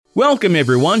Welcome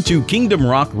everyone to Kingdom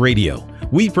Rock Radio.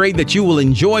 We pray that you will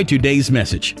enjoy today's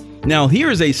message. Now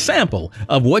here is a sample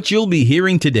of what you'll be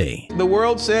hearing today. The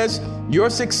world says your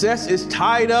success is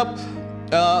tied up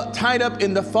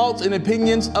in the thoughts and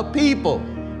opinions of people.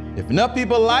 If enough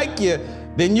people like you,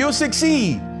 then you'll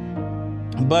succeed.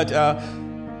 But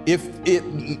we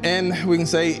can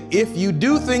say, if you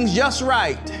do things just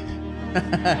right,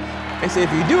 they say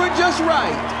if you do it just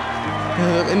right,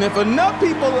 and if enough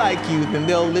people like you, then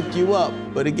they'll lift you up.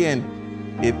 But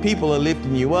again, if people are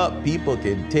lifting you up, people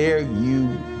can tear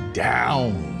you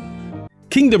down.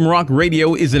 Kingdom Rock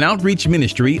Radio is an outreach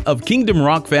ministry of Kingdom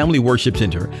Rock Family Worship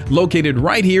Center, located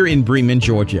right here in Bremen,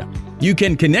 Georgia. You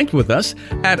can connect with us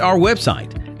at our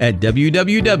website at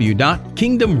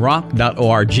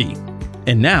www.kingdomrock.org.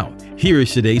 And now, here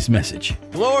is today's message.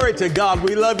 Glory to God.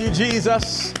 We love you,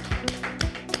 Jesus.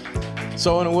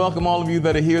 So I want to welcome all of you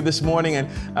that are here this morning, and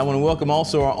I want to welcome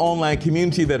also our online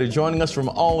community that are joining us from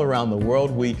all around the world.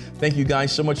 We thank you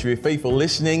guys so much for your faithful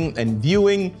listening and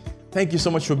viewing. Thank you so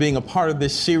much for being a part of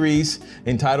this series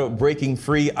entitled Breaking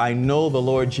Free. I know the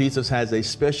Lord Jesus has a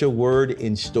special word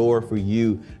in store for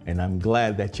you, and I'm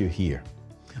glad that you're here.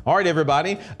 All right,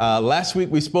 everybody. Last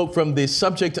week we spoke from the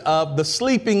subject of the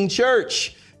sleeping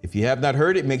church. If you have not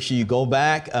heard it, make sure you go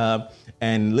back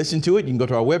and listen to it. You can go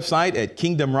to our website at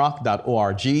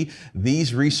kingdomrock.org.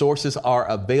 These resources are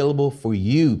available for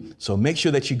you. So make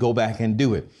sure that you go back and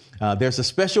do it. There's a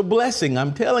special blessing,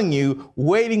 I'm telling you,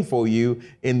 waiting for you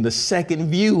in the second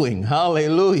viewing.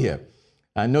 Hallelujah.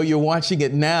 I know you're watching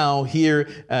it now here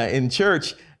in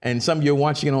church, and some of you are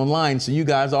watching it online. So you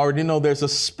guys already know there's a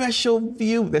special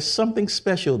view. There's something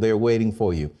special there waiting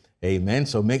for you. Amen.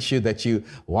 So make sure that you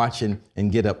watch and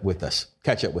catch up with us.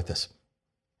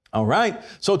 All right.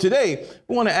 So today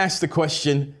we want to ask the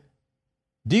question,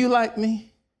 do you like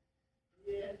me?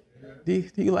 Yeah. Do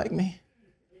you like me?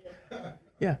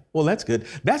 Yeah. Well, that's good.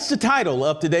 That's the title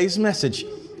of today's message.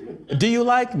 Do you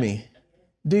like me?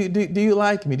 Do you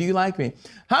like me? Do you like me?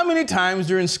 How many times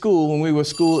during school, when we were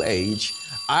school age,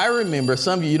 I remember,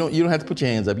 some of you don't have to put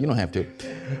your hands up. You don't have to.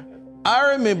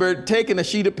 I remember taking a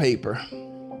sheet of paper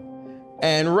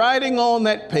and writing on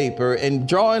that paper and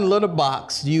drawing a little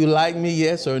box, do you like me,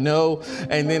 yes or no?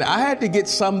 And then I had to get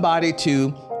somebody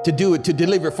to do it, to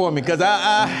deliver for me, because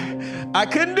I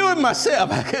couldn't do it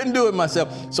myself.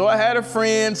 So I had a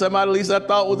friend, somebody at least I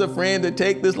thought was a friend, to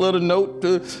take this little note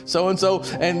to so-and-so.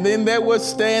 And then there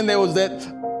was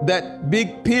that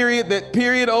big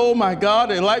period, oh my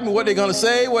God, they like me, what they gonna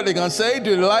say,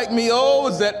 do they like me? Oh,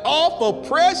 is that awful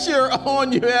pressure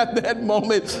on you at that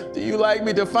moment? Do you like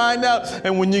me, to find out?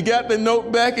 And when you got the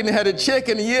note back and you had a check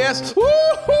and a yes,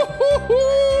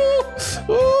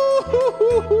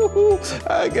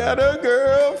 I got a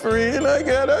girlfriend.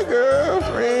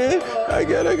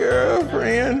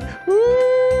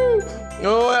 Woo.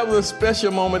 Oh, that was a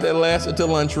special moment that lasted till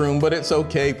lunchroom, but it's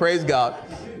okay, praise God.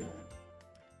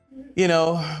 You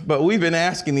know, but we've been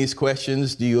asking these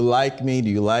questions. Do you like me? Do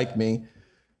you like me?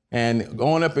 And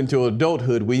going up into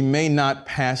adulthood, we may not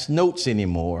pass notes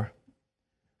anymore.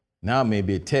 Now it may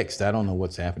be a text. I don't know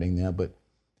what's happening now, but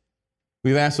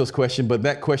we've asked those questions, but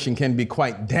that question can be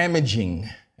quite damaging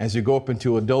as you go up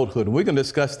into adulthood. And we're going to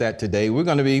discuss that today. We're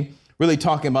going to be really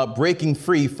talking about breaking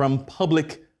free from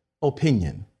public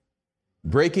opinion.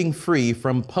 Breaking free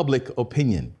from public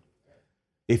opinion.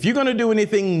 If you're going to do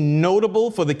anything notable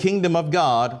for the kingdom of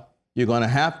God, you're going to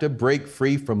have to break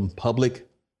free from public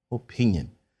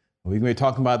opinion. We're going to be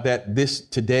talking about that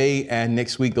today and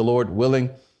next week, the Lord willing,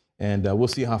 and we'll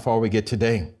see how far we get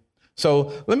today.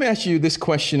 So let me ask you this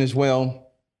question as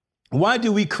well. Why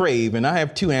do we crave, and I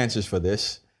have two answers for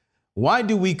this, why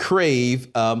do we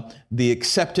crave the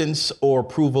acceptance or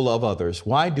approval of others?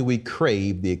 Why do we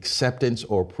crave the acceptance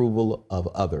or approval of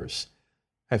others?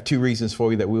 I have two reasons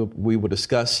for you that we will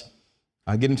discuss.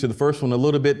 I'll get into the first one a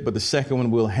little bit, but the second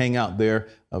one we'll hang out there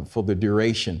for the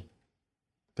duration.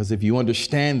 Because if you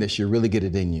understand this, you really get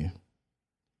it in you.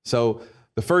 So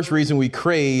the first reason we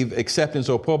crave acceptance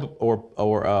or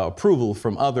approval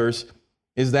from others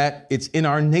is that it's in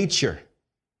our nature.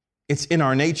 It's in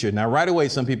our nature. Now, right away,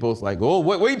 some people are like, oh,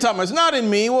 what are you talking about? It's not in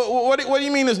me. What do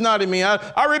you mean it's not in me?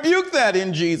 I rebuke that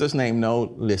in Jesus' name.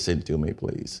 No, listen to me,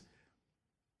 please.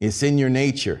 It's in your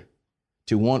nature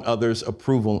to want others'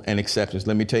 approval and acceptance.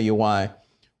 Let me tell you why.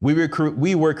 We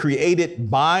were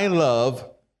created by love,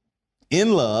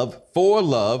 in love, for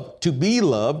love, to be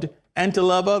loved, and to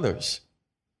love others.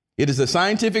 It is a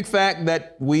scientific fact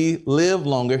that we live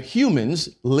longer, humans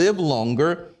live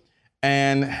longer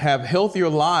and have healthier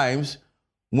lives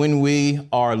when we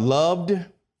are loved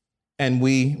and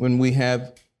when we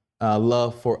have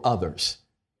love for others.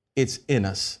 It's in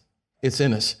us. It's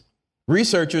in us.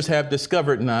 Researchers have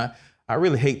discovered, and I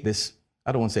really hate this.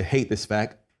 I don't want to say hate this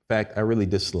fact. In fact, I really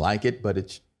dislike it, but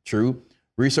it's true.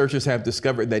 Researchers have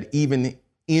discovered that even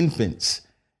infants,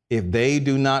 if they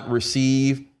do not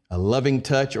receive a loving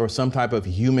touch or some type of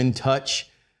human touch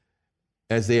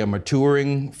as they are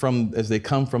maturing as they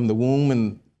come from the womb,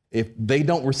 and if they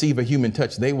don't receive a human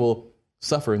touch, they will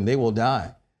suffer and they will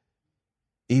die.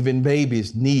 Even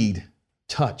babies need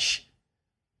touch.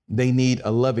 They need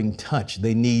a loving touch.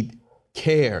 They need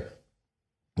care.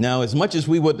 Now, as much as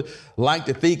we would like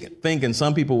to think, and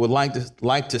some people would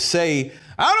like to say,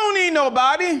 I don't need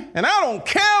nobody, and I don't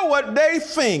care what they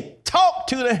think. Talk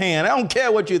to the hand. I don't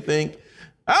care what you think.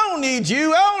 I don't need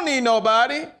you. I don't need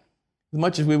nobody. As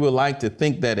much as we would like to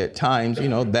think that at times,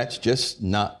 that's just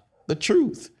not the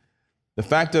truth. The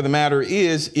fact of the matter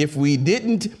is, if we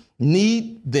didn't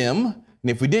need them, and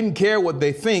if we didn't care what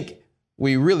they think,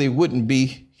 we really wouldn't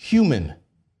be human.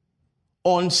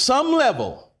 On some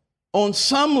level,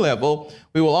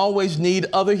 we will always need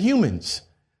other humans.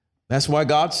 That's why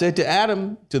God said to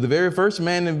Adam, to the very first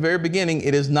man in the very beginning,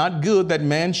 it is not good that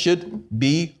man should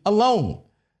be alone.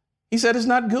 He said it's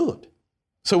not good.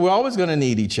 So we're always going to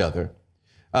need each other.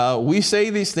 We say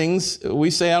these things.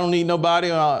 We say, I don't need nobody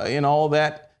and all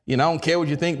that. I don't care what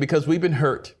you think, because we've been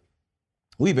hurt.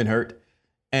 We've been hurt.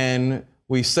 And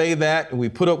we say that, and we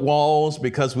put up walls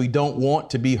because we don't want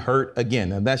to be hurt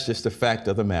again. And that's just a fact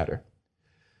of the matter.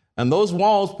 And those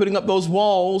walls, putting up those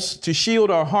walls to shield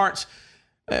our hearts,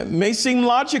 may seem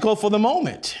logical for the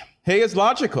moment. Hey, it's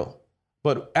logical.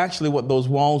 But actually what those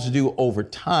walls do over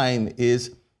time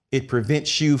is it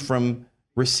prevents you from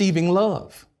receiving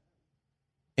love.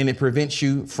 And it prevents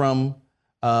you from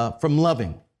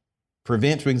loving.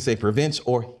 Prevents, we can say prevents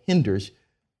or hinders.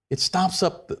 It stops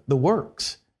up the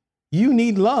works. You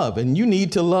need love, and you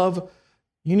need to love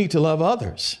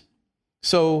others.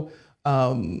 So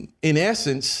in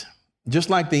essence, just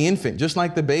like the infant, just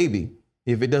like the baby,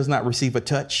 if it does not receive a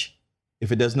touch,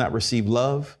 if it does not receive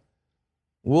love,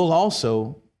 we'll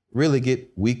also really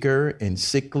get weaker and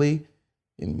sickly,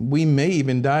 and we may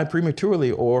even die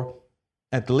prematurely, or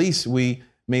at least we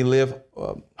may live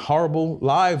horrible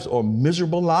lives or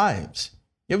miserable lives.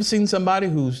 You ever seen somebody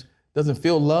who doesn't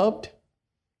feel loved,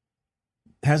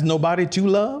 has nobody to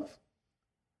love?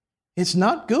 It's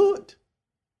not good.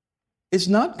 It's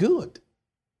not good.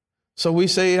 So we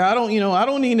say, I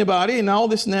don't need anybody and all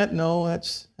this and that. No,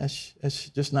 that's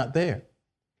just not there.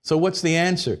 So what's the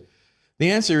answer?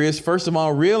 The answer is, first of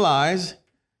all, realize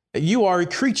that you are a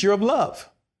creature of love.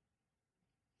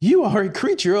 You are a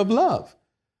creature of love.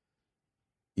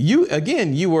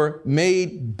 You were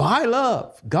made by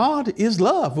love. God is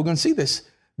love. We're going to see this.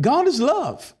 God is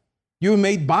love. You were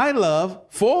made by love,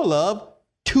 for love,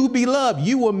 to be loved.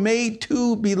 You were made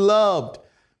to be loved.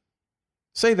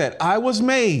 Say that. I was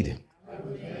made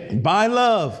by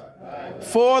love,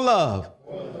 for love,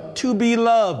 to be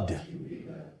loved,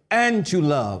 and to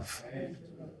love.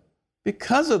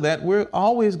 Because of that, we're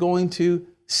always going to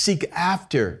seek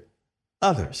after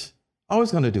others.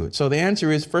 Always going to do it. So the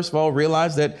answer is, first of all,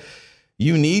 realize that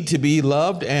you need to be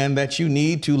loved and that you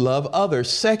need to love others.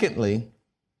 Secondly,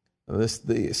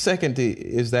 the second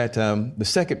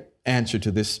answer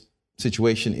to this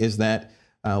situation is that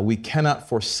we cannot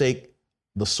forsake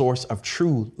the source of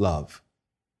true love.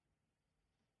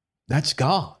 That's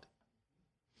God.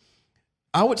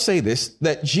 I would say this,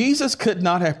 that Jesus could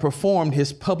not have performed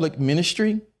his public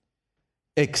ministry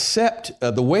except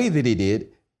the way that he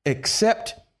did,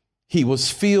 except he was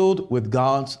filled with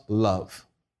God's love.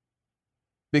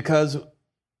 Because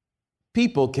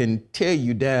people can tear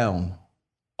you down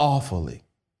awfully,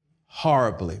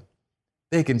 horribly.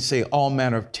 They can say all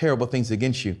manner of terrible things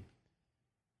against you.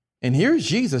 And here's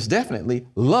Jesus, definitely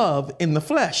love in the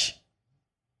flesh.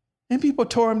 And people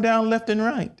tore him down left and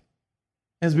right.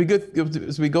 As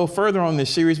we go further on this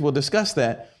series, we'll discuss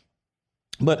that.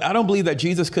 But I don't believe that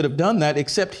Jesus could have done that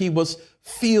except he was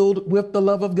filled with the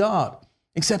love of God,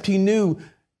 except he knew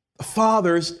the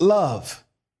Father's love.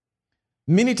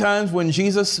 Many times when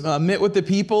Jesus met with the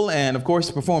people and, of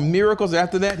course, performed miracles,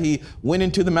 after that, he went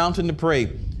into the mountain to pray.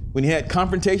 When he had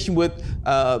confrontation with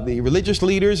the religious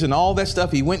leaders and all that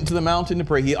stuff, he went into the mountain to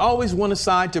pray. He always went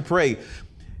aside to pray.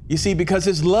 You see, because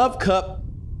his love cup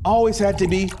always had to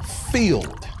be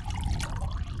filled.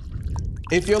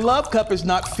 If your love cup is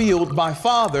not filled by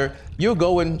Father, you'll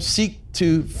go and seek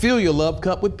to fill your love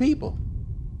cup with people.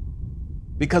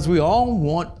 Because we all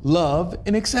want love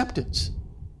and acceptance.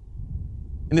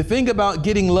 And the thing about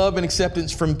getting love and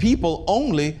acceptance from people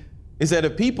only is that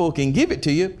if people can give it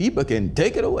to you, people can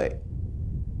take it away.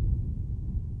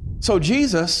 So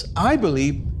Jesus, I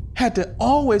believe, had to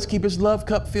always keep his love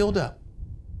cup filled up.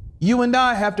 You and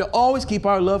I have to always keep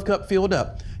our love cup filled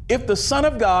up. If the Son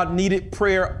of God needed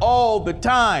prayer all the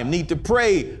time, need to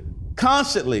pray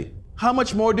constantly, how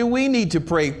much more do we need to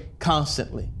pray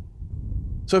constantly?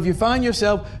 So if you find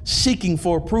yourself seeking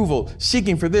for approval,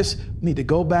 seeking for this, you need to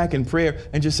go back in prayer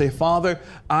and just say, Father,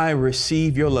 I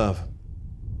receive your love.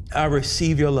 I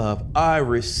receive your love. I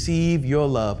receive your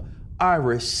love. I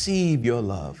receive your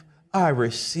love. I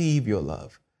receive your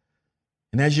love.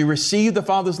 And as you receive the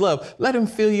Father's love, let him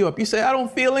fill you up. You say, I don't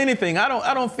feel anything. I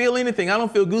don't feel anything. I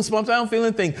don't feel goosebumps. I don't feel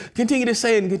anything. Continue to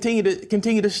say it and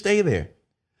continue to stay there.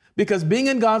 Because being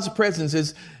in God's presence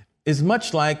is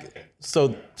much like,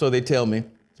 so they tell me,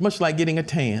 it's much like getting a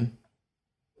tan.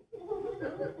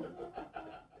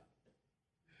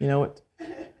 You know what?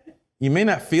 You may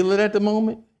not feel it at the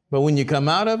moment, but when you come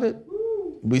out of it,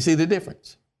 we see the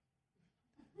difference.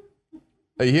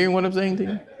 Are you hearing what I'm saying to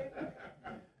you?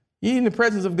 You're in the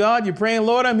presence of God, you're praying,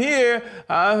 Lord, I'm here.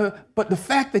 But the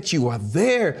fact that you are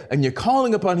there and you're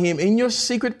calling upon him in your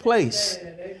secret place,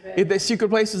 if that secret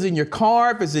place is in your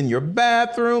car, if it's in your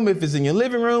bathroom, if it's in your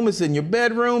living room, if it's in your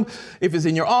bedroom, if it's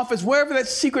in your office, wherever that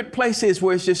secret place is,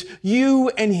 where it's just you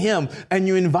and him, and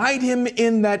you invite him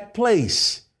in that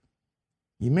place,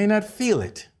 you may not feel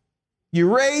it.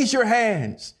 You raise your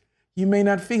hands, you may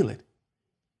not feel it,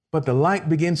 but the light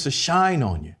begins to shine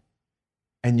on you.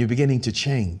 And you're beginning to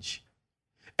change.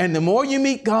 And the more you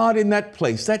meet God in that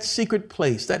place, that secret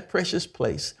place, that precious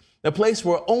place, the place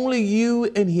where only you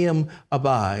and him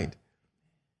abide,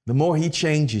 the more he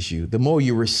changes you, the more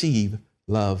you receive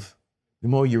love, the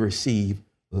more you receive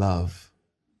love,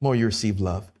 the more you receive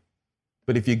love.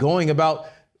 But if you're going about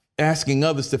asking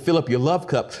others to fill up your love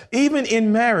cup, even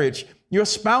in marriage, your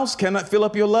spouse cannot fill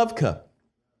up your love cup.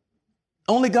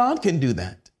 Only God can do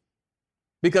that.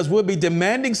 Because we'll be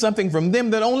demanding something from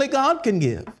them that only God can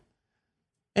give.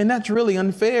 And that's really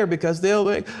unfair because they'll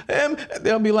be like, am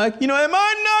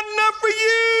I not enough for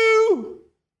you?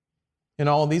 And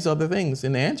all these other things.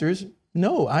 And the answer is,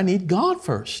 no, I need God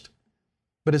first.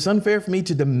 But it's unfair for me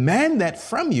to demand that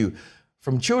from you,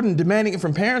 from children demanding it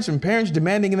from parents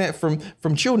demanding that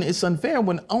from children. It's unfair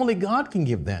when only God can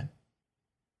give that.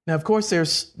 Now, of course,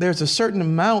 there's a certain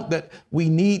amount that we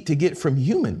need to get from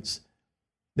humans.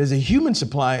 There's a human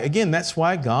supply. Again, that's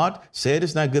why God said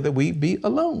it's not good that we be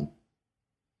alone.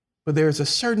 But there's a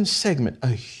certain segment, a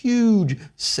huge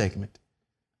segment,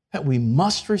 that we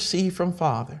must receive from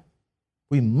Father.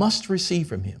 We must receive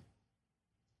from him.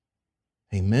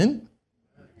 Amen?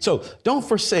 So don't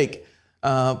forsake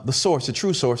the source, the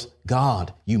true source,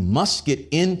 God. You must get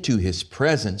into his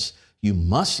presence. You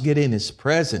must get in his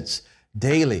presence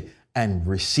daily and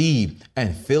receive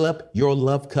and fill up your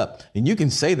love cup. And you can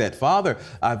say that, Father,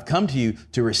 I've come to you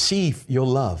to receive your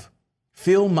love.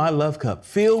 Fill my love cup.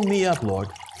 Fill me up, Lord.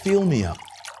 Fill me up.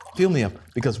 Fill me up.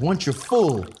 Because once you're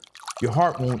full, your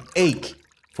heart won't ache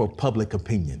for public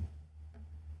opinion.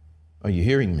 Are you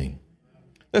hearing me?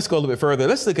 Let's go a little bit further.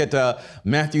 Let's look at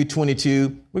Matthew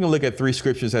 22. We're going to look at 3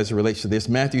 scriptures as it relates to this.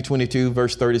 Matthew 22,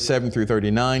 verse 37 through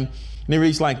 39. And it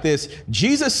reads like this.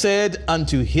 Jesus said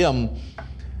unto him,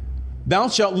 Thou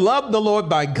shalt love the Lord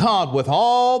thy God with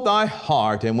all thy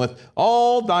heart and with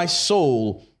all thy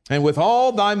soul and with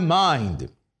all thy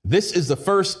mind. This is the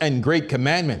first and great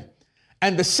commandment.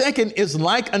 And the second is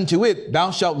like unto it,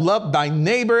 thou shalt love thy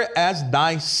neighbor as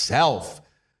thyself.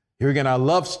 Here again, our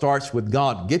love starts with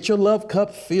God. Get your love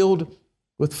cup filled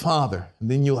with Father,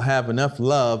 and then you'll have enough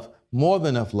love, more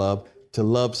than enough love, to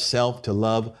love self, to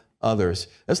love others.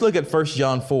 Let's look at 1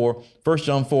 John 4,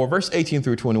 verse 18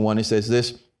 through 21. It says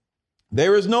this,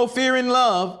 There is no fear in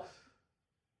love.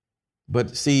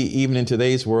 But see, even in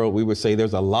today's world, we would say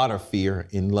there's a lot of fear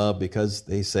in love because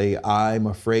they say, I'm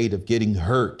afraid of getting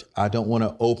hurt. I don't want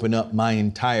to open up my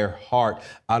entire heart.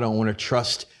 I don't want to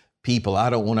trust people. I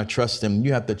don't want to trust them.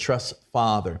 You have to trust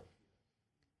Father.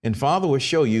 And Father will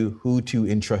show you who to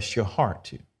entrust your heart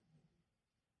to.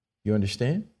 You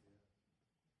understand?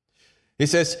 It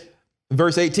says,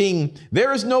 verse 18,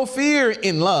 there is no fear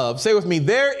in love. Say with me,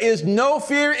 there is no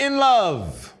fear in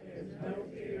love.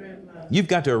 You've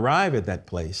got to arrive at that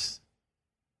place.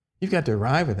 You've got to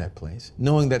arrive at that place,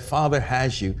 knowing that Father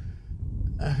has you.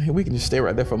 We can just stay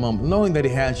right there for a moment. Knowing that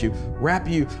he has you, wrap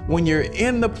you. When you're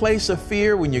in the place of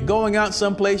fear, when you're going out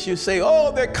someplace, you say,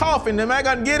 oh, they're coughing. Am I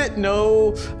going to get it?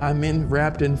 No, I'm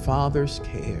wrapped in Father's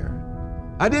care.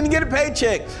 I didn't get a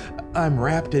paycheck. I'm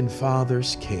wrapped in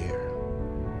Father's care.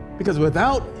 Because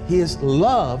without his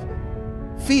love,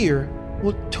 fear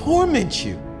will torment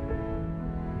you.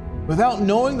 Without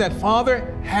knowing that Father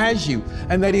has you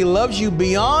and that he loves you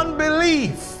beyond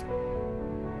belief,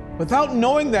 without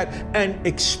knowing that and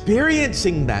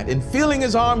experiencing that and feeling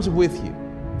his arms with you,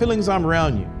 feeling his arm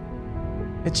around you,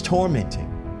 it's tormenting.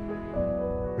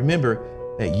 Remember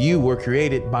that you were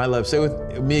created by love. Say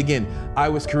with me again, I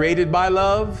was created by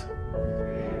love,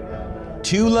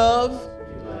 to love,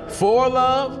 for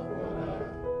love,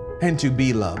 and to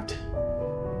be loved.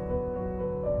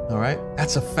 All right,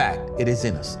 that's a fact. It is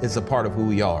in us. It's a part of who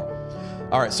we are.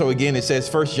 All right, so again, it says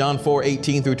 1 John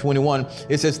 4:18-21.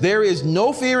 It says, there is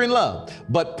no fear in love,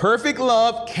 but perfect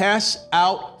love casts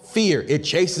out fear. It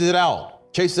chases it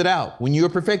out. Chase it out. When you are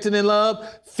perfected in love,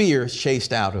 fear is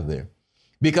chased out of there.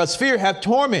 Because fear hath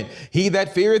torment. He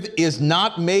that feareth is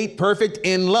not made perfect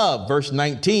in love. Verse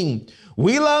 19,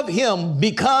 we love him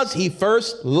because he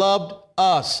first loved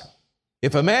us.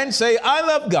 If a man say, I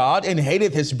love God, and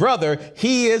hateth his brother,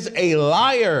 he is a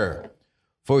liar.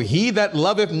 For he that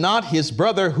loveth not his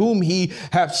brother whom he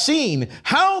hath seen,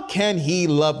 how can he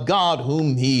love God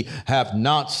whom he hath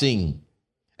not seen?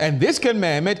 And this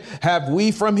commandment have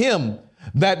we from him,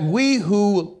 that he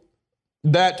who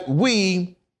loveth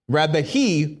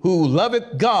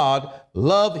God,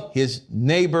 love his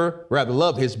neighbor,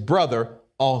 love his brother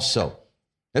also.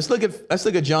 Let's look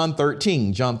at John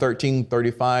 13,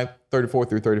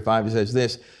 34-35. It says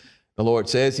this, the Lord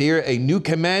says here, a new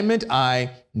commandment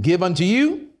I give unto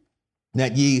you,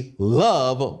 that ye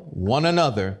love one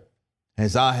another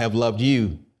as I have loved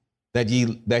you, that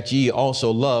ye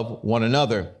also love one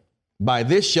another. By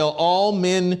this shall all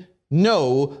men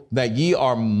know that ye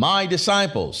are my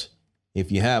disciples,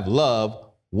 if you have love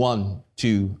one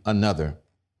to another.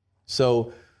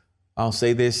 So I'll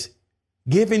say this,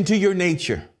 give into your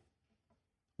nature.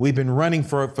 We've been running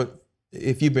for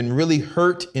if you've been really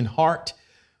hurt in heart,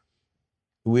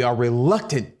 we are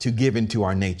reluctant to give into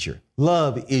our nature.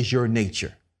 Love is your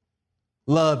nature.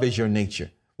 Love is your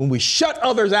nature. When we shut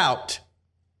others out,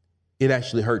 it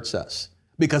actually hurts us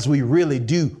because we really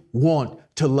do want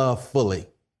to love fully.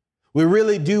 We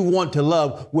really do want to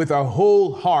love with our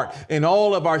whole heart and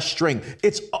all of our strength.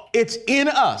 It's in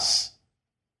us.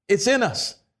 It's in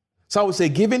us. So I would say,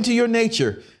 give into your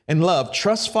nature and love.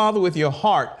 Trust Father with your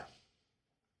heart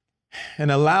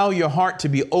and allow your heart to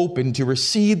be open to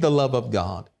receive the love of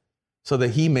God so that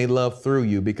he may love through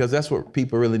you, because that's what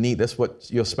people really need. That's what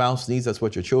your spouse needs. That's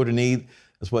what your children need.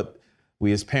 That's what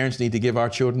we as parents need to give our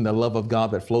children, the love of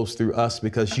God that flows through us,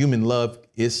 because human love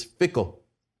is fickle.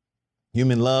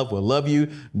 Human love will love you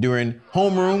during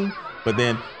homeroom, but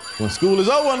then when school is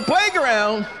over on the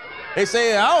playground, they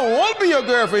say, I don't want to be your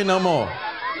girlfriend no more.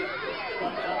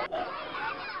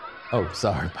 Oh,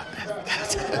 sorry about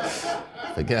that.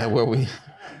 Forgot where we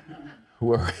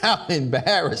were. How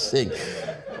embarrassing.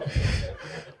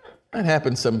 That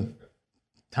happened some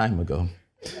time ago.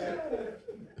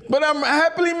 But I'm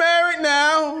happily married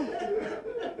now.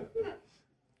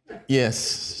 Yes,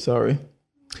 sorry.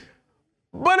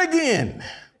 But again,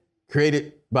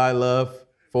 created by love,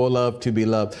 for love, to be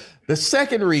loved. The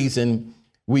second reason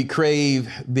we crave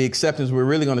the acceptance, we're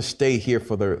really going to stay here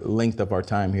for the length of our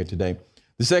time here today.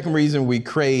 The second reason we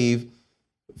crave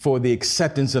for the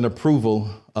acceptance and approval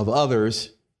of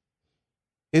others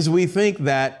is we think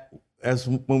that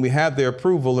when we have their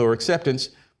approval or acceptance,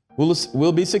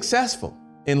 we'll be successful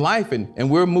in life and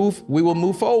we will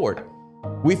move forward.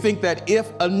 We think that if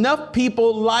enough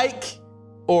people like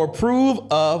or approve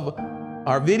of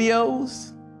our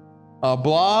videos, our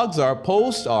blogs, our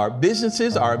posts, our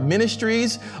businesses, our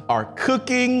ministries, our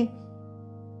cooking,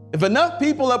 if enough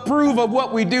people approve of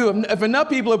what we do, if enough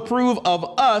people approve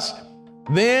of us,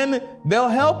 then they'll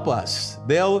help us.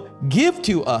 They'll give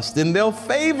to us. Then they'll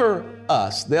favor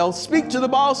us. They'll speak to the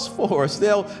boss for us.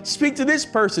 They'll speak to this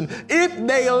person. If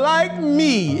they like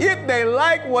me, if they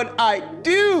like what I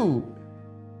do,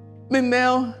 then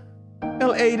they'll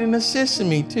aid and assist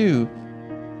me too.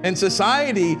 And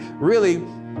society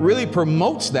really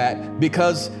promotes that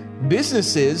because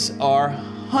businesses are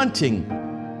hunting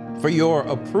for your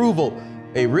approval.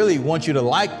 They really want you to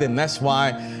like them. That's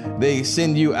why they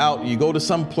send you out. You go to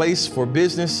some place for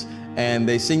business and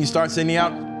they start sending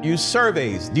out you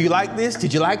surveys. Do you like this?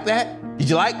 Did you like that? Did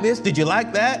you like this? Did you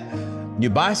like that? You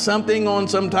buy something on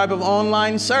some type of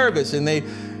online service and they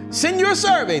send you a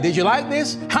survey. Did you like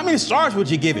this? How many stars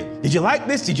would you give it? Did you like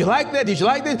this? Did you like that? Did you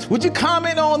like this? Would you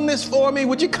comment on this for me?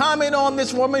 Would you comment on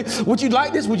this for me? Would you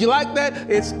like this? Would you like that?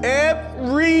 It's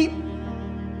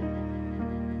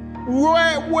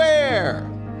where?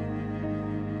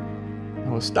 I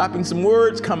was stopping some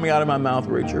words coming out of my mouth,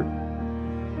 Richard.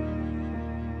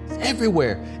 It's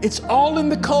everywhere. It's all in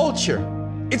the culture.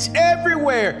 It's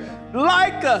everywhere.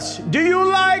 Like us. Do you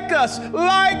like us?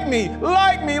 Like me,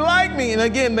 like me, like me. And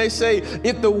again, they say,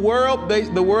 if the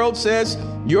world says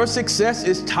Your success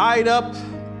is tied up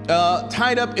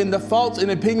in the thoughts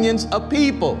and opinions of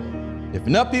people. If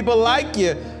enough people like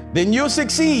you, then you'll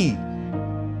succeed.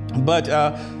 But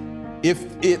we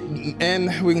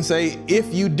can say,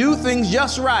 if you do things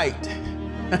just right,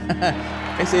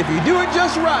 they say if you do it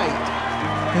just right,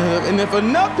 and if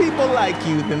enough people like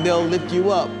you, then they'll lift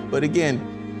you up. But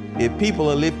again, if people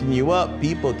are lifting you up,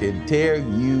 people can tear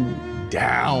you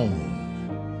down.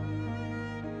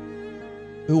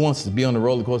 Who wants to be on a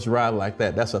roller coaster ride like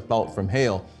that? That's a thought from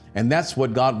hell. And that's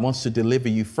what God wants to deliver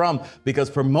you from, because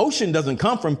promotion doesn't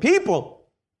come from people.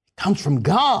 It comes from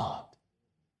God.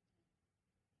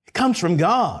 It comes from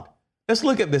God. Let's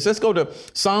look at this. Let's go to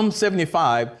Psalm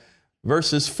 75,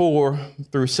 verses 4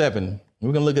 through 7.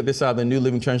 We're going to look at this out of the New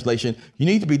Living Translation. You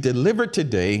need to be delivered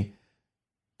today.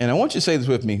 And I want you to say this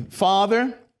with me.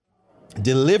 Father,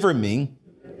 deliver me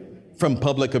from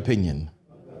public opinion,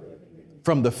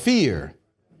 from the fear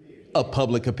of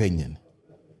public opinion.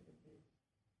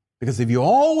 Because if you're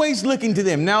always looking to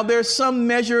them, now there's some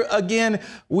measure, again,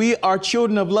 we are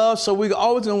children of love, so we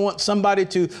always going to want somebody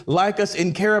to like us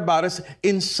and care about us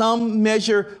in some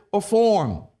measure or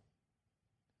form.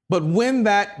 But when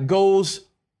that goes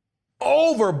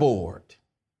overboard,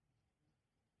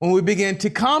 when we begin to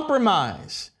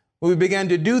compromise, when we begin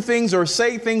to do things or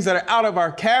say things that are out of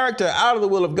our character, out of the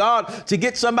will of God, to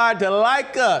get somebody to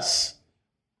like us,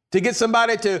 to get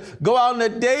somebody to go out on a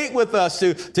date with us,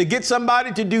 to get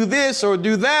somebody to do this or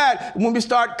do that, when we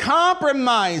start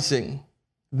compromising,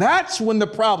 that's when the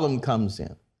problem comes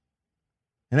in.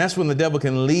 And that's when the devil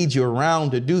can lead you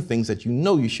around to do things that you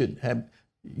know you shouldn't have,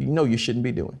 you shouldn't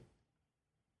be doing.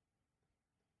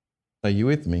 Are you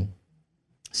with me?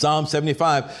 Psalm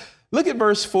 75. Look at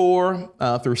verse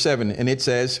 4 through 7. And it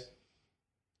says,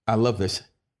 I love this.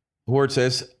 The word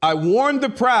says, I warn the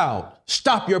proud,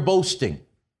 stop your boasting.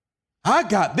 I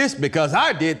got this because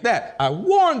I did that. I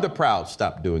warned the proud,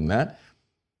 stop doing that.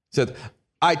 It says,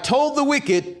 I told the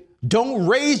wicked, don't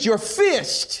raise your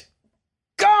fist.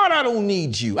 God, I don't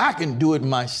need you. I can do it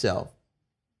myself.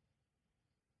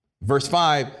 Verse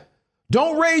 5,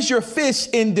 don't raise your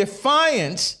fist in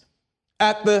defiance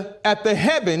at the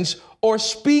heavens or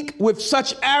speak with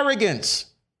such arrogance.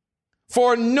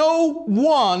 For no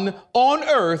one on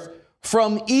earth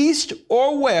from east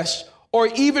or west or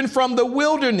even from the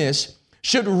wilderness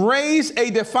should raise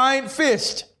a defiant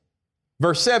fist.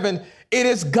 Verse 7, it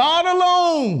is God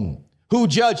alone who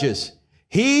judges.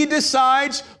 He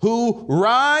decides who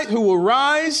will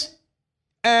rise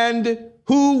and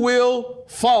who will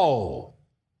fall.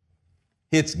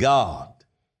 It's God.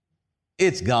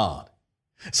 It's God.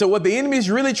 So what the enemy is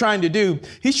really trying to do,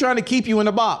 he's trying to keep you in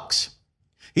a box.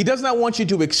 He does not want you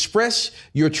to express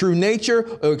your true nature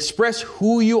or express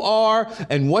who you are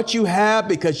and what you have,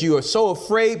 because you are so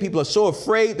afraid. People are so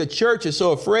afraid. The church is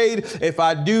so afraid. If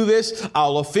I do this,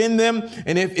 I'll offend them.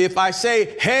 And if I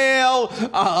say hell,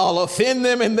 I'll offend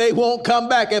them and they won't come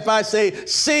back. If I say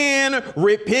sin,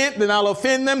 repent, then I'll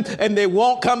offend them and they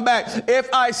won't come back.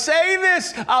 If I say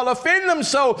this, I'll offend them.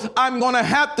 So I'm going to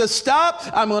have to stop.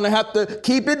 I'm going to have to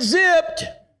keep it zipped.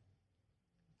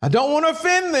 I don't want to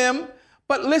offend them.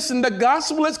 But listen, the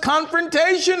gospel is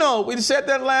confrontational. We said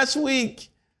that last week.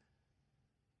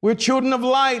 We're children of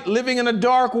light living in a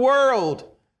dark world.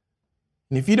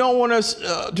 And if you don't want us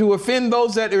to offend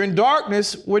those that are in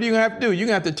darkness, what are you going to have to do? You're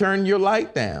going to have to turn your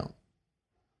light down.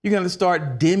 You're going to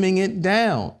start dimming it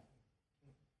down.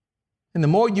 And the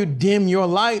more you dim your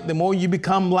light, the more you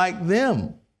become like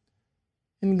them.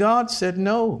 And God said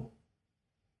no.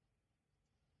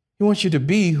 He wants you to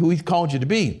be who He's called you to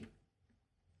be.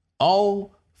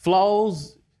 All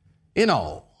flaws in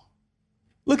all.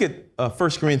 Look at 1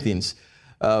 Corinthians,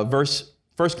 1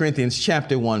 Corinthians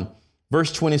chapter 1,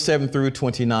 verse 27 through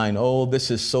 29. Oh, this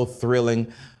is so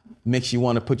thrilling. Makes you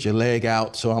want to put your leg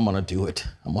out. So I'm going to do it.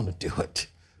 I'm going to do it.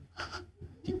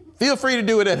 Feel free to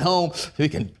do it at home. So you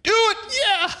can do it.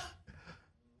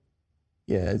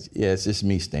 Yeah. It's just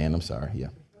me, Stan. I'm sorry. Yeah.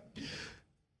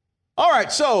 All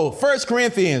right. So 1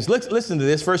 Corinthians, listen to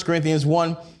this. 1 Corinthians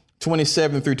 1,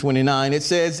 27 through 29, it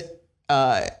says,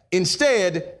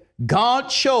 instead, God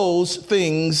chose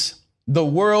things the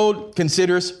world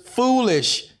considers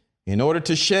foolish in order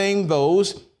to shame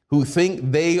those who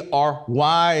think they are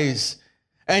wise.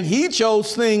 And He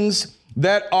chose things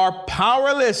that are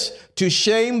powerless to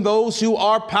shame those who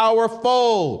are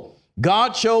powerful.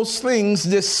 God chose things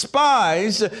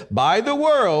despised by the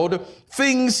world,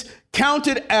 things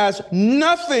counted as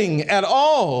nothing at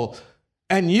all,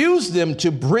 and use them to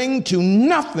bring to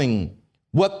nothing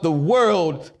what the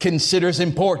world considers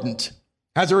important.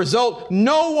 As a result,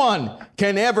 no one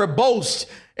can ever boast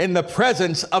in the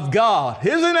presence of God.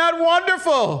 Isn't that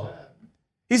wonderful?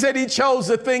 He said he chose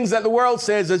the things that the world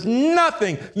says is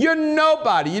nothing. You're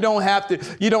nobody. You don't have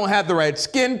the right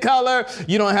skin color.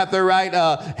 You don't have the right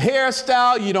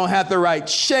hairstyle. You don't have the right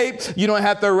shape. You don't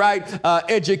have the right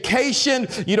education.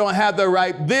 You don't have the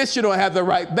right this. You don't have the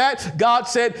right that. God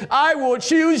said, I will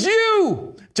choose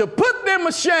you to put them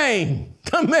ashamed,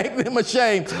 to make them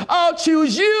ashamed. I'll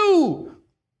choose you.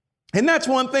 And that's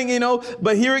one thing,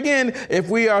 but here again, if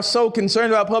we are so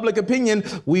concerned about public opinion,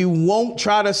 we won't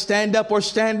try to stand up or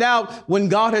stand out when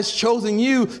God has chosen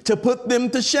you to put them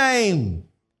to shame.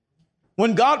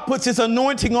 When God puts his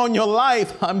anointing on your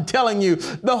life, I'm telling you,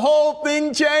 the whole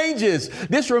thing changes.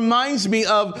 This reminds me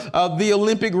of the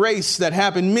Olympic race that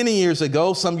happened many years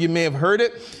ago. Some of you may have heard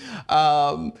it,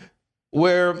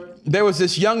 where there was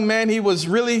this young man. He was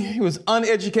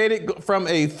uneducated from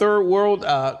a third world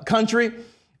country.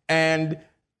 And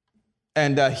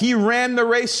he ran the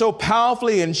race so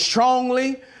powerfully and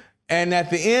strongly. And at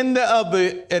the end of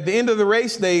the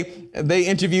race, they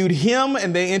interviewed him,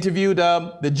 and they interviewed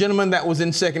the gentleman that was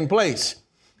in second place.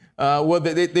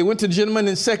 They went to the gentleman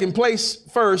in second place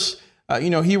first.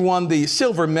 He won the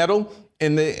silver medal,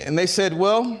 and they said,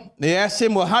 they asked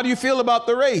him, how do you feel about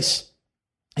the race?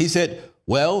 He said,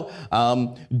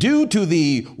 due to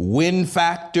the wind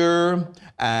factor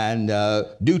and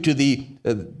due to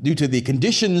the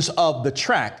conditions of the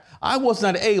track, I was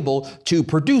not able to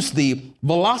produce the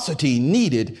velocity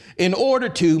needed in order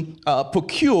to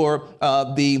procure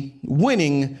the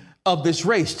winning of this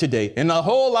race today. And a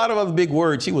whole lot of other big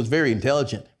words. He was very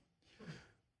intelligent.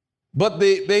 But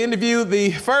they interviewed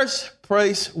the first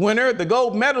place winner, the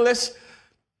gold medalist.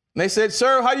 And they said,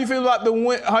 sir, how do you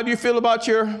feel about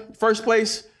your first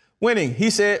place winning? He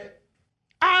said,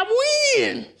 I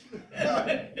win.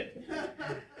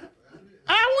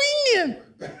 I win.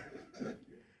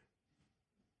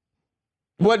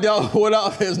 What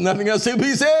else? There's nothing else to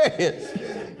be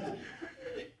said.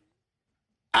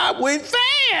 I went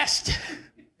fast.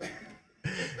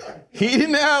 He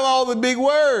didn't have all the big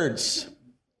words.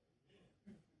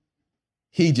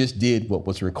 He just did what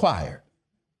was required.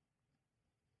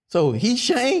 So he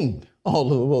shamed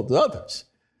all of the others.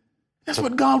 That's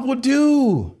what God will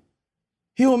do.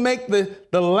 He will make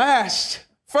the last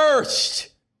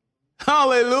first.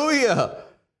 Hallelujah.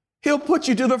 He'll put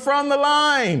you to the front of the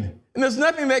line. And there's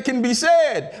nothing that can be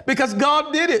said because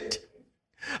God did it.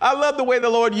 I love the way the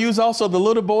Lord used also the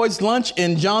little boy's lunch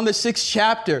in John the 6th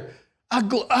chapter.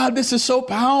 This is so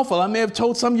powerful. I may have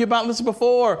told some of you about this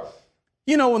before.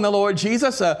 When the Lord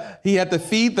Jesus, he had to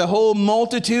feed the whole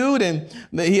multitude, and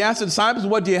he asked the disciples,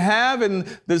 what do you have? And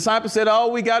the disciples said,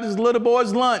 all we got is the little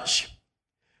boy's lunch.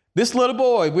 This little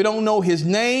boy, we don't know his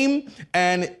name,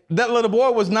 and that little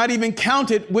boy was not even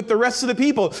counted with the rest of the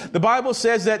people. The Bible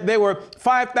says that there were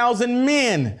 5,000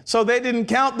 men, so they didn't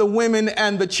count the women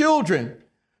and the children.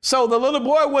 So the little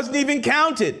boy wasn't even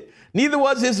counted. Neither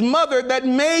was his mother that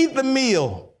made the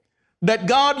meal that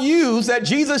God used, that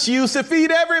Jesus used to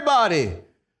feed everybody.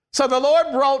 So the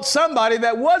Lord brought somebody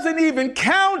that wasn't even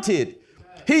counted.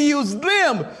 He used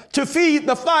them to feed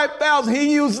the 5,000.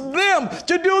 He used them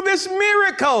to do this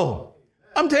miracle.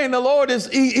 I'm telling you, the Lord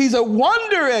he's a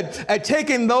wonder at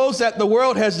taking those that the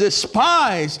world has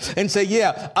despised and say,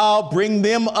 yeah, I'll bring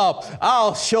them up.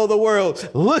 I'll show the world,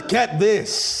 look at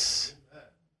this.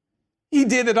 He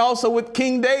did it also with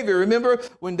King David. Remember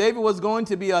when David was going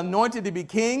to be anointed to be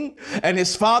king, and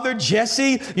his father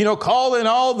Jesse, calling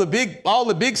all the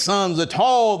big sons, the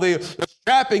tall, the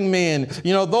strapping men,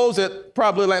 those that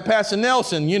probably like Pastor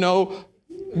Nelson,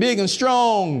 big and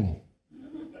strong.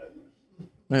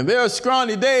 And there's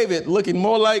scrawny David looking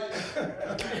more like,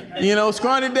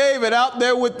 scrawny David out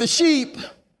there with the sheep.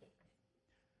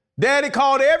 Daddy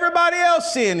called everybody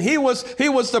else in. He was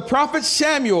the prophet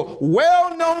Samuel,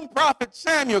 well-known prophet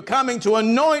Samuel, coming to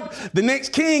anoint the next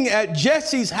king at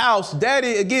Jesse's house.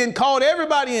 Daddy again called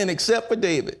everybody in except for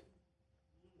David.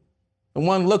 The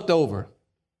one looked over,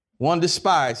 one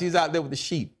despised. He's out there with the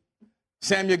sheep.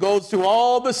 Samuel goes to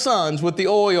all the sons with the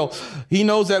oil. He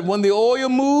knows that when the oil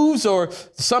moves or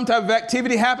some type of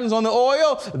activity happens on the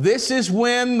oil, this is the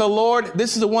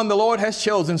one the Lord has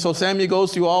chosen. So Samuel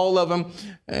goes through all of them.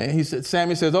 And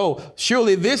Samuel says, oh,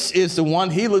 surely this is the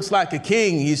one. He looks like a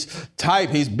king. He's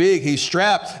tight. He's big. He's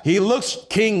strapped. He looks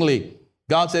kingly.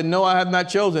 God said, no, I have not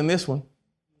chosen this one.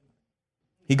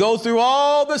 He goes through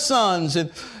all the sons,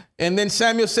 and then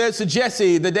Samuel says to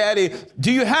Jesse, the daddy,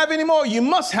 do you have any more? You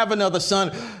must have another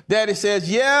son. Daddy says,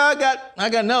 yeah, I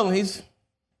got another one. He's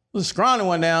a scrawny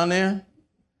one down there.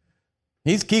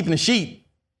 He's keeping the sheep.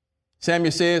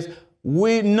 Samuel says,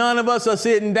 None of us are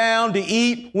sitting down to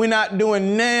eat. We're not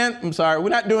doing we're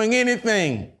not doing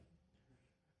anything.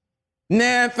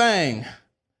 Nothing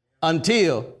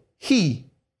until he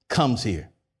comes here.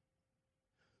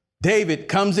 David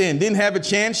comes in, didn't have a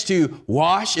chance to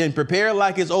wash and prepare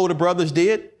like his older brothers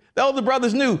did. The older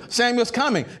brothers knew Samuel's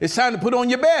coming. It's time to put on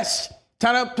your best.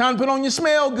 Time to put on your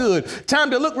smell good. Time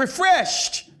to look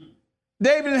refreshed.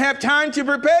 David didn't have time to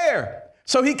prepare.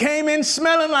 So he came in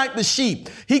smelling like the sheep.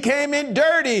 He came in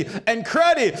dirty and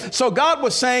cruddy. So God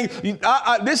was saying,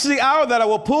 this is the hour that I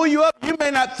will pull you up. You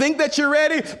may not think that you're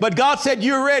ready, but God said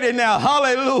you're ready now.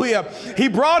 Hallelujah. He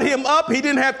brought him up. He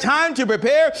didn't have time to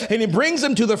prepare, and he brings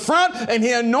him to the front and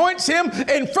he anoints him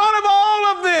in front of all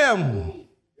of them.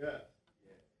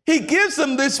 He gives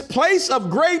them this place of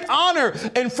great honor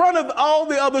in front of all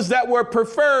the others that were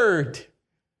preferred.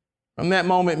 From that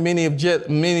moment, many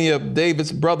of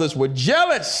David's brothers were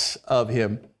jealous of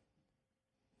him.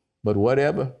 But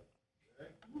whatever.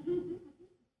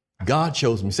 God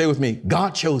chose me. Say with me,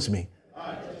 God chose me.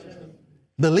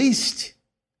 The least.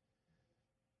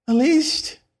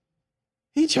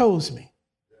 He chose me.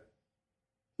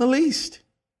 The least.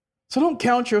 So don't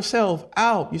count yourself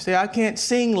out. You say, I can't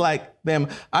sing like them.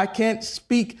 I can't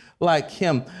speak like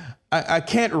him. I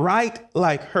can't write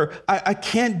like her. I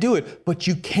can't do it. But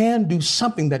you can do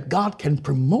something that God can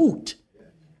promote.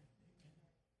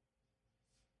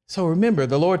 So remember,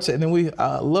 the Lord said, and we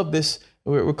love this.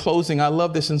 We're closing. I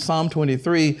love this in Psalm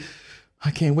 23.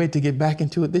 I can't wait to get back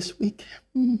into it this week.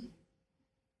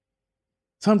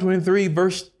 Psalm 23,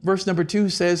 verse number 2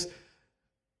 says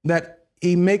that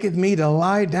he maketh me to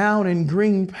lie down in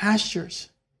green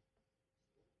pastures.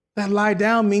 That lie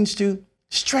down means to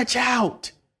stretch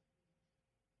out.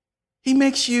 He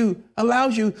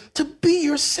allows you to be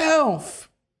yourself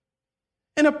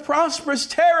in a prosperous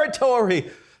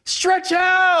territory. Stretch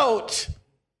out.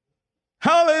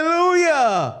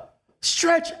 Hallelujah.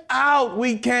 Stretch out.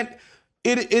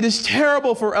 It is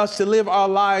terrible for us to live our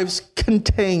lives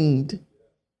contained.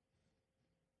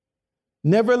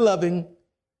 Never loving,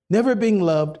 never being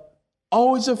loved,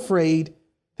 always afraid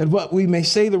that what we may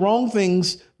say the wrong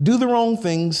things, do the wrong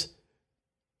things,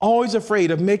 always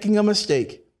afraid of making a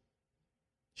mistake.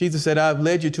 Jesus said, I've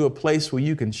led you to a place where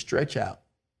you can stretch out.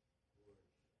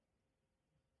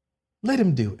 Let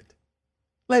him do it.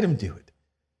 Let him do it.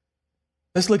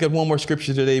 Let's look at one more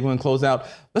scripture today. We're going to close out.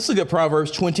 Let's look at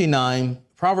Proverbs 29.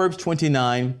 Proverbs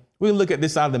 29. We're going to look at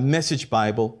this out of the Message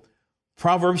Bible.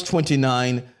 Proverbs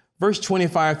 29, verse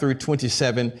 25 through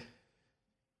 27.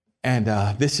 And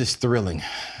this is thrilling.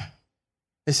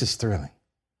 This is thrilling.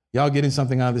 Y'all getting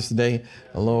something out of this today?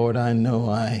 Lord, I know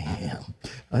I am.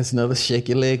 That's another shake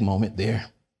your leg moment there.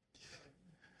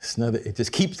 It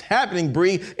just keeps happening,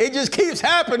 Bree. It just keeps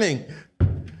happening.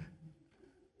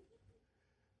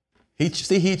 He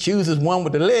chooses one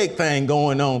with the leg thing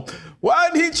going on. Why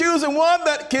did he choose one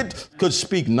that could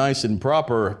speak nice and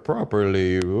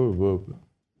properly?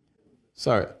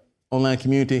 Sorry, online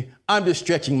community. I'm just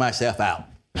stretching myself out.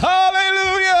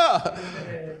 Hallelujah.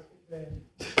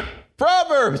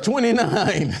 Proverbs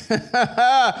 29.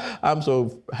 I'm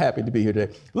so happy to be here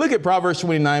today. Look at Proverbs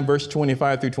 29, verse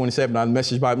 25 through 27 on the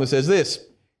Message Bible. It says this.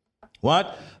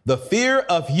 What? The fear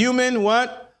of human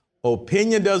what?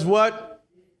 Opinion does what?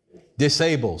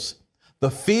 Disables. The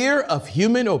fear of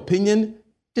human opinion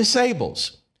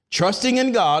disables. Trusting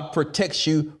in God protects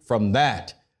you from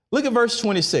that. Look at verse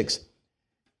 26.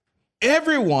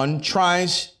 Everyone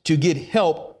tries to get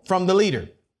help from the leader.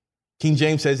 King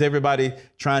James says everybody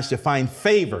tries to find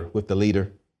favor with the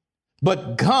leader.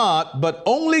 But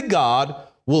only God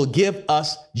will give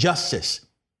us justice.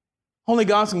 Only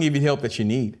God can give you the help that you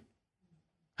need.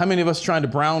 How many of us trying to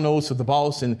brown nose with the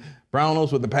boss and brown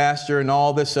nose with the pastor and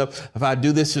all this stuff? If I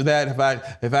do this or that,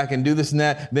 if I can do this and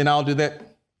that, then I'll do that.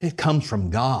 It comes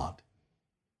from God.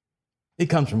 It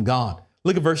comes from God.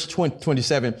 Look at verse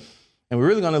 27. And we're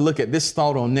really going to look at this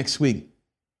thought on next week.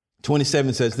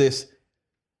 27 says this.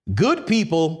 Good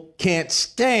people can't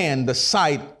stand the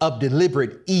sight of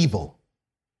deliberate evil.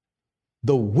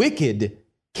 The wicked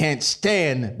can't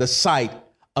stand the sight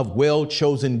of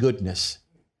well-chosen goodness.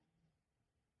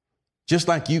 Just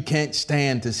like you can't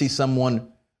stand to see some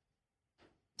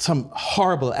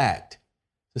horrible act,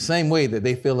 the same way that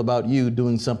they feel about you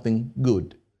doing something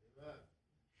good.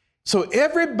 So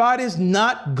everybody's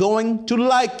not going to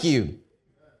like you.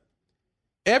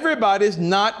 Everybody's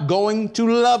not going to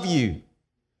love you.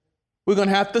 We're going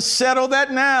to have to settle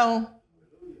that now.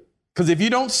 Because if you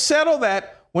don't settle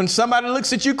that, when somebody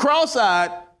looks at you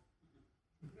cross-eyed,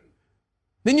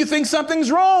 then you think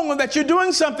something's wrong or that you're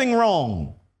doing something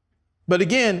wrong. But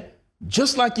again,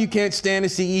 just like you can't stand to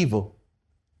see evil,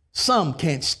 Some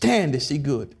can't stand to see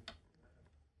good.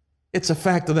 It's a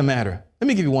fact of the matter. Let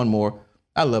me give you one more.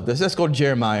 I love this. Let's go to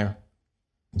Jeremiah.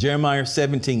 Jeremiah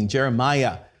 17,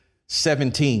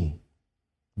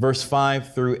 verses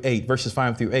 5 through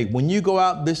 8. When you go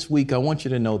out this week, I want you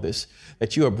to know this,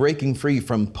 that you are breaking free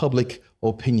from public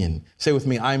opinion. Say with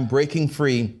me, I'm breaking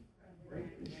free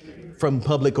from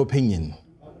public opinion.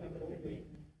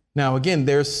 Now, again,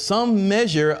 there's some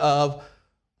measure of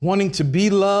wanting to be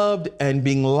loved and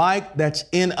being liked that's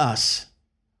in us.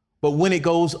 But when it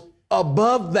goes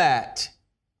above that,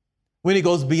 when it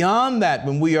goes beyond that,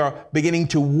 when we are beginning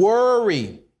to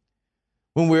worry,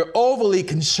 when we're overly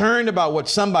concerned about what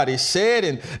somebody said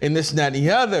and this and that and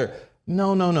the other,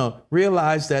 no.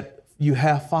 Realize that you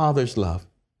have Father's love.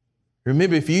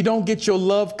 Remember, if you don't get your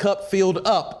love cup filled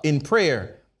up in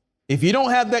prayer, if you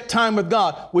don't have that time with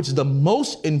God, which is the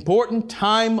most important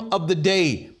time of the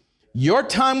day, your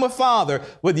time with Father,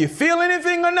 whether you feel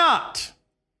anything or not,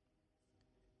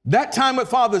 that time with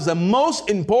Father is the most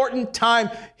important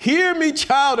time. Hear me,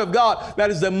 child of God.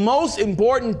 That is the most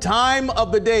important time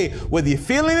of the day. Whether you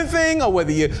feel anything or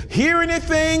whether you hear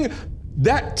anything,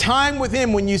 that time with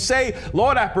Him, when you say,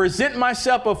 Lord, I present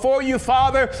myself before you,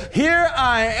 Father, here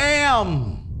I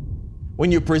am.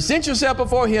 When you present yourself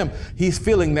before Him, He's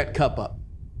filling that cup up.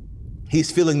 He's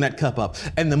filling that cup up.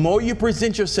 And the more you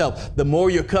present yourself, the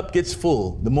more your cup gets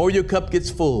full. The more your cup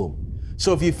gets full.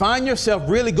 So if you find yourself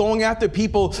really going after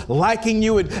people liking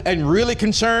you and really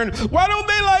concerned, why don't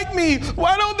they like me?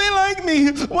 Why don't they like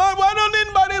me? Why don't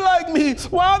anybody like me?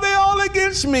 Why are they all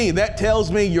against me? That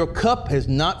tells me your cup is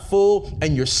not full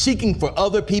and you're seeking for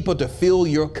other people to fill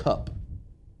your cup.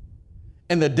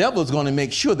 And the devil's going to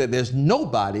make sure that there's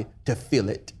nobody to fill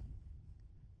it.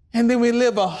 And then we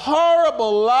live a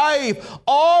horrible life,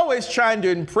 always trying to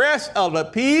impress other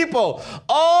people,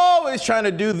 always trying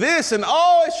to do this and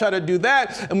always try to do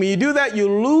that. And when you do that, you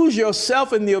lose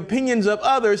yourself in the opinions of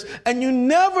others and you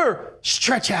never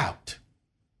stretch out.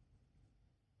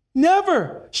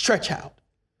 Never stretch out.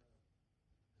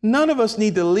 None of us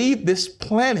need to leave this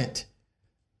planet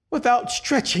without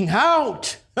stretching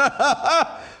out.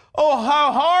 Oh,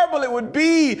 how horrible it would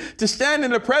be to stand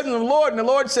in the presence of the Lord and the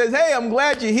Lord says, hey, I'm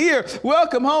glad you're here.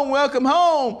 Welcome home, welcome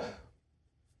home.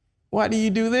 Why do you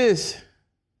do this?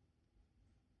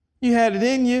 You had it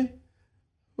in you.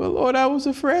 Well, Lord, I was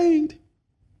afraid.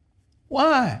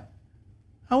 Why?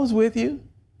 I was with you.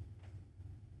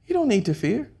 You don't need to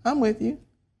fear. I'm with you.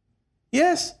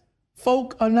 Yes,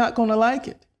 folk are not going to like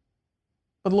it.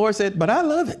 But the Lord said, but I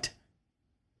love it.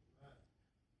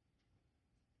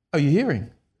 Are you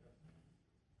hearing?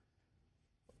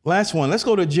 Last one. Let's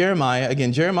go to Jeremiah.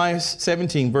 Again, Jeremiah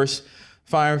 17, verse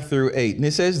 5 through 8. And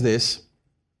it says this.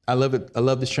 I love it. I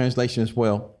love this translation as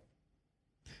well.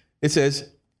 It says,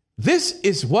 this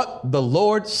is what the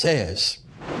Lord says.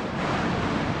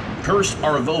 Cursed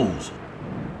are those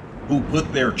who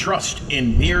put their trust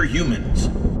in mere humans,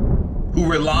 who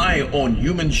rely on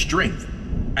human strength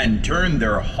and turn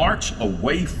their hearts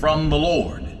away from the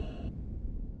Lord.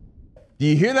 Do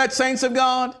you hear that, saints of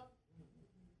God?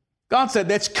 God said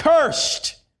that's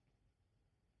cursed.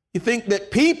 You think that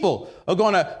people are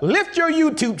going to lift your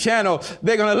YouTube channel,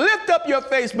 they're going to lift up your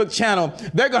Facebook channel,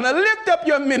 they're going to lift up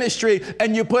your ministry,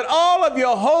 and you put all of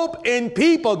your hope in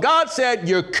people. God said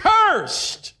you're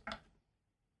cursed.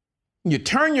 You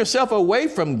turn yourself away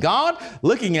from God,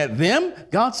 looking at them.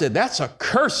 God said that's a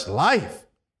cursed life.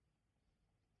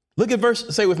 Look at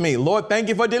verse, say with me, Lord, thank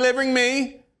you for delivering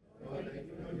me.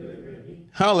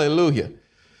 Hallelujah.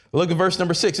 Look at verse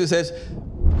number 6. It says,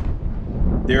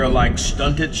 they're like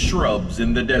stunted shrubs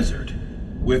in the desert,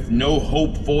 with no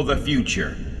hope for the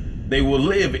future. They will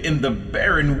live in the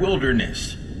barren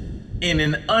wilderness, in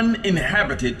an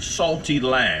uninhabited salty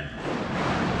land.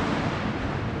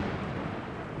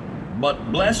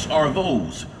 But blessed are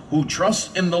those who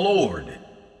trust in the Lord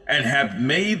and have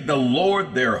made the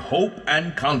Lord their hope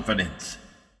and confidence.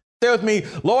 Say with me,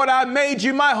 Lord, I made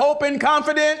you my hope and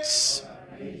confidence.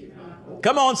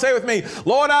 Come on, say with me,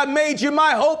 Lord, I made you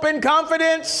my hope and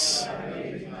confidence.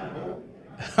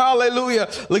 Hallelujah.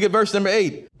 Look at verse number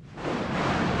 8.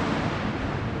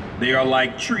 They are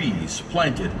like trees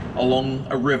planted along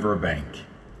a riverbank,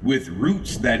 with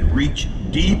roots that reach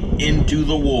deep into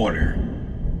the water.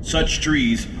 Such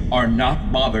trees are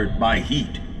not bothered by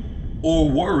heat or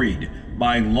worried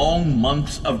by long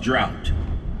months of drought.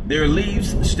 Their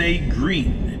leaves stay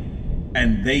green,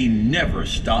 and they never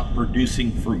stop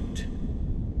producing fruit.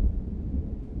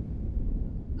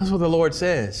 That's what the Lord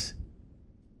says.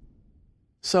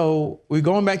 So we're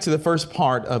going back to the first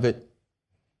part of it.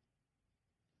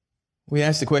 We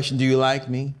asked the question, do you like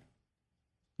me?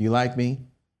 You like me?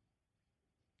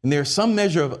 And there's some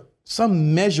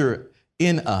measure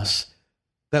in us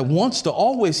that wants to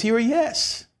always hear a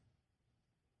yes.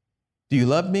 Do you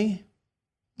love me?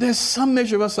 There's some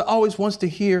measure of us that always wants to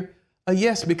hear a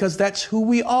yes, because that's who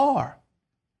we are.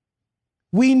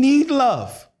 We need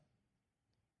love.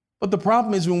 But the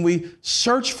problem is when we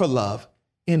search for love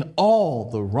in all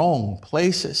the wrong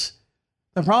places.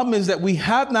 The problem is that we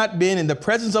have not been in the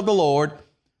presence of the Lord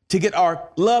to get our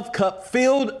love cup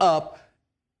filled up.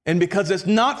 And because it's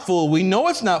not full, we know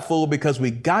it's not full because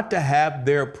we got to have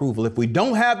their approval. If we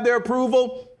don't have their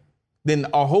approval, then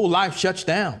our whole life shuts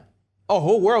down. Our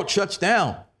whole world shuts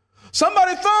down.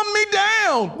 Somebody thumbed me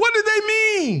down. What do they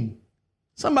mean?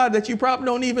 Somebody that you probably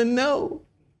don't even know.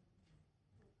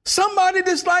 Somebody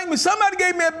disliked me. Somebody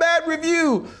gave me a bad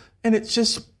review. And it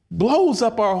just blows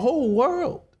up our whole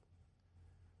world.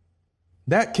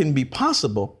 That can be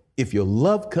possible if your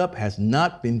love cup has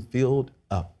not been filled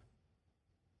up.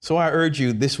 So I urge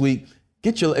you this week,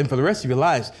 and for the rest of your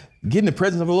lives, get in the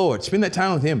presence of the Lord, spend that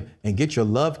time with him and get your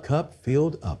love cup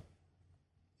filled up.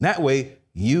 That way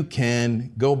you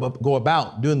can go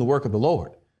about doing the work of the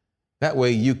Lord. That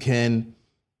way you can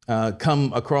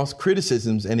come across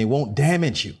criticisms and it won't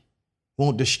damage you,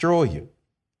 won't destroy you,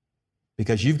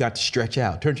 because you've got to stretch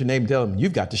out. Turn to your neighbor and tell them,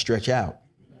 you've got to stretch out.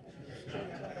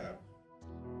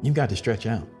 You've got to stretch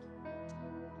out.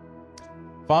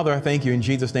 Father, I thank you in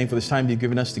Jesus' name for this time you've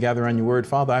given us to gather on your word.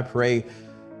 Father, I pray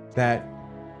that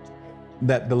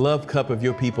the love cup of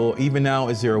your people, even now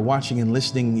as they're watching and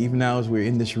listening, even now as we're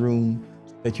in this room,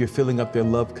 that you're filling up their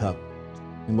love cup.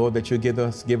 And Lord, that you'll give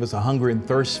us a hunger and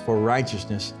thirst for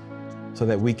righteousness so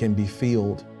that we can be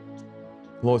filled.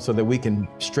 Lord, so that we can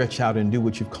stretch out and do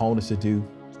what you've called us to do.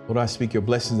 Lord, I speak your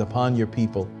blessings upon your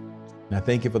people. And I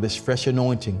thank you for this fresh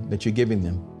anointing that you're giving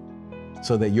them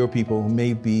so that your people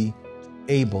may be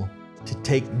able to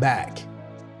take back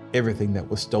everything that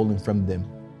was stolen from them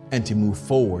and to move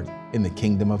forward in the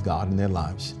kingdom of God in their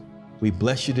lives. We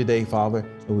bless you today, Father,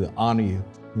 and we honor you.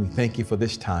 And we thank you for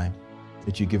this time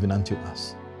that you've given unto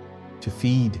us to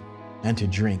feed and to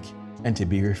drink and to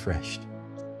be refreshed.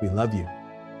 We love you.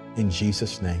 In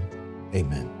Jesus' name,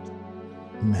 amen.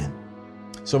 Amen.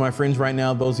 So my friends, right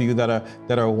now, those of you that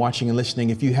are watching and listening,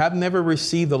 if you have never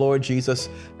received the Lord Jesus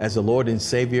as the Lord and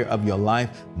Savior of your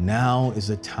life, now is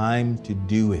the time to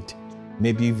do it.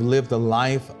 Maybe you've lived a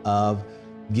life of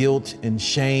guilt and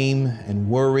shame and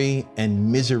worry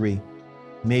and misery.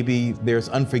 Maybe there's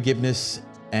unforgiveness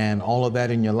and all of that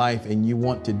in your life, and you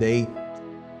want today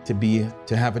to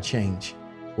have a change.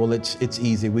 Well, it's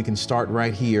easy. We can start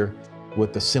right here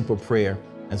with a simple prayer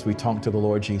as we talk to the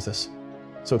Lord Jesus.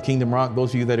 So Kingdom Rock,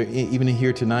 those of you that are even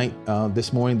here tonight,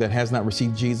 this morning, that has not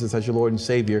received Jesus as your Lord and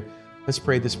Savior, let's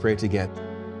pray this prayer together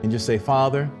and just say,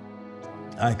 Father,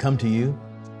 I come to you,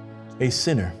 a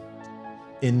sinner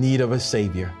in need of a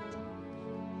Savior.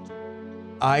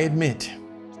 I admit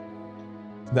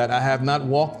that I have not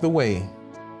walked the way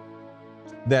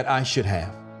that I should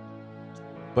have,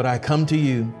 but I come to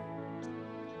you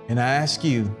and I ask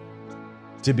you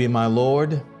to be my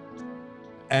Lord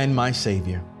and my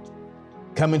Savior.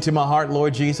 Come into my heart,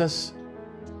 Lord Jesus.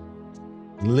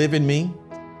 Live in me,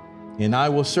 and I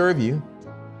will serve you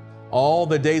all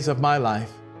the days of my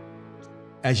life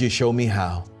as you show me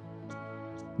how.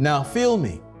 Now fill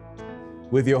me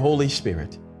with your Holy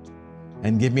Spirit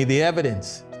and give me the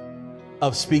evidence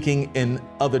of speaking in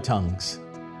other tongues,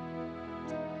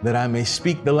 that I may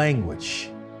speak the language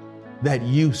that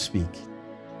you speak,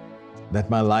 that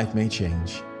my life may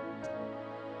change.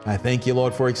 I thank you,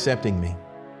 Lord, for accepting me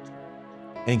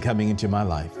and coming into my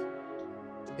life.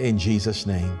 In Jesus'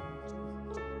 name,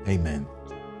 amen.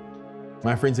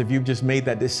 My friends, if you've just made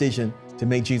that decision to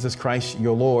make Jesus Christ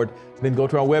your Lord, then go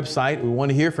to our website. We want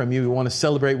to hear from you. We want to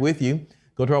celebrate with you.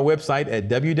 Go to our website at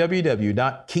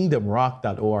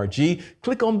www.kingdomrock.org.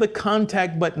 Click on the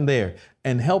contact button there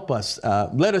and help us.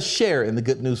 Let us share in the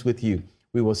good news with you.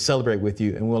 We will celebrate with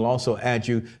you, and we'll also add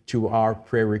you to our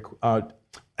prayer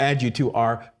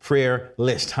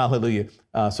list. Hallelujah.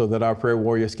 So that our prayer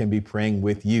warriors can be praying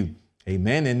with you.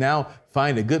 Amen. And now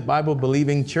find a good Bible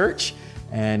believing church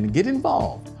and get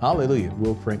involved. Hallelujah.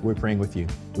 We're praying with you.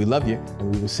 We love you,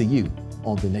 and we will see you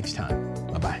on the next time.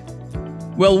 Bye-bye.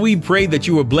 Well, we pray that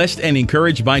you were blessed and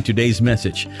encouraged by today's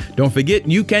message. Don't forget,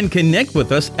 you can connect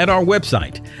with us at our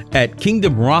website at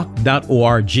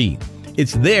kingdomrock.org.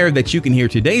 It's there that you can hear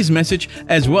today's message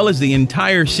as well as the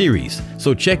entire series.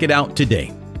 So check it out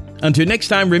today. Until next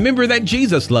time, remember that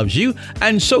Jesus loves you,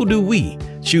 and so do we.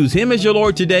 Choose him as your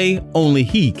Lord today. Only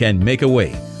he can make a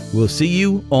way. We'll see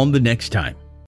you on the next time.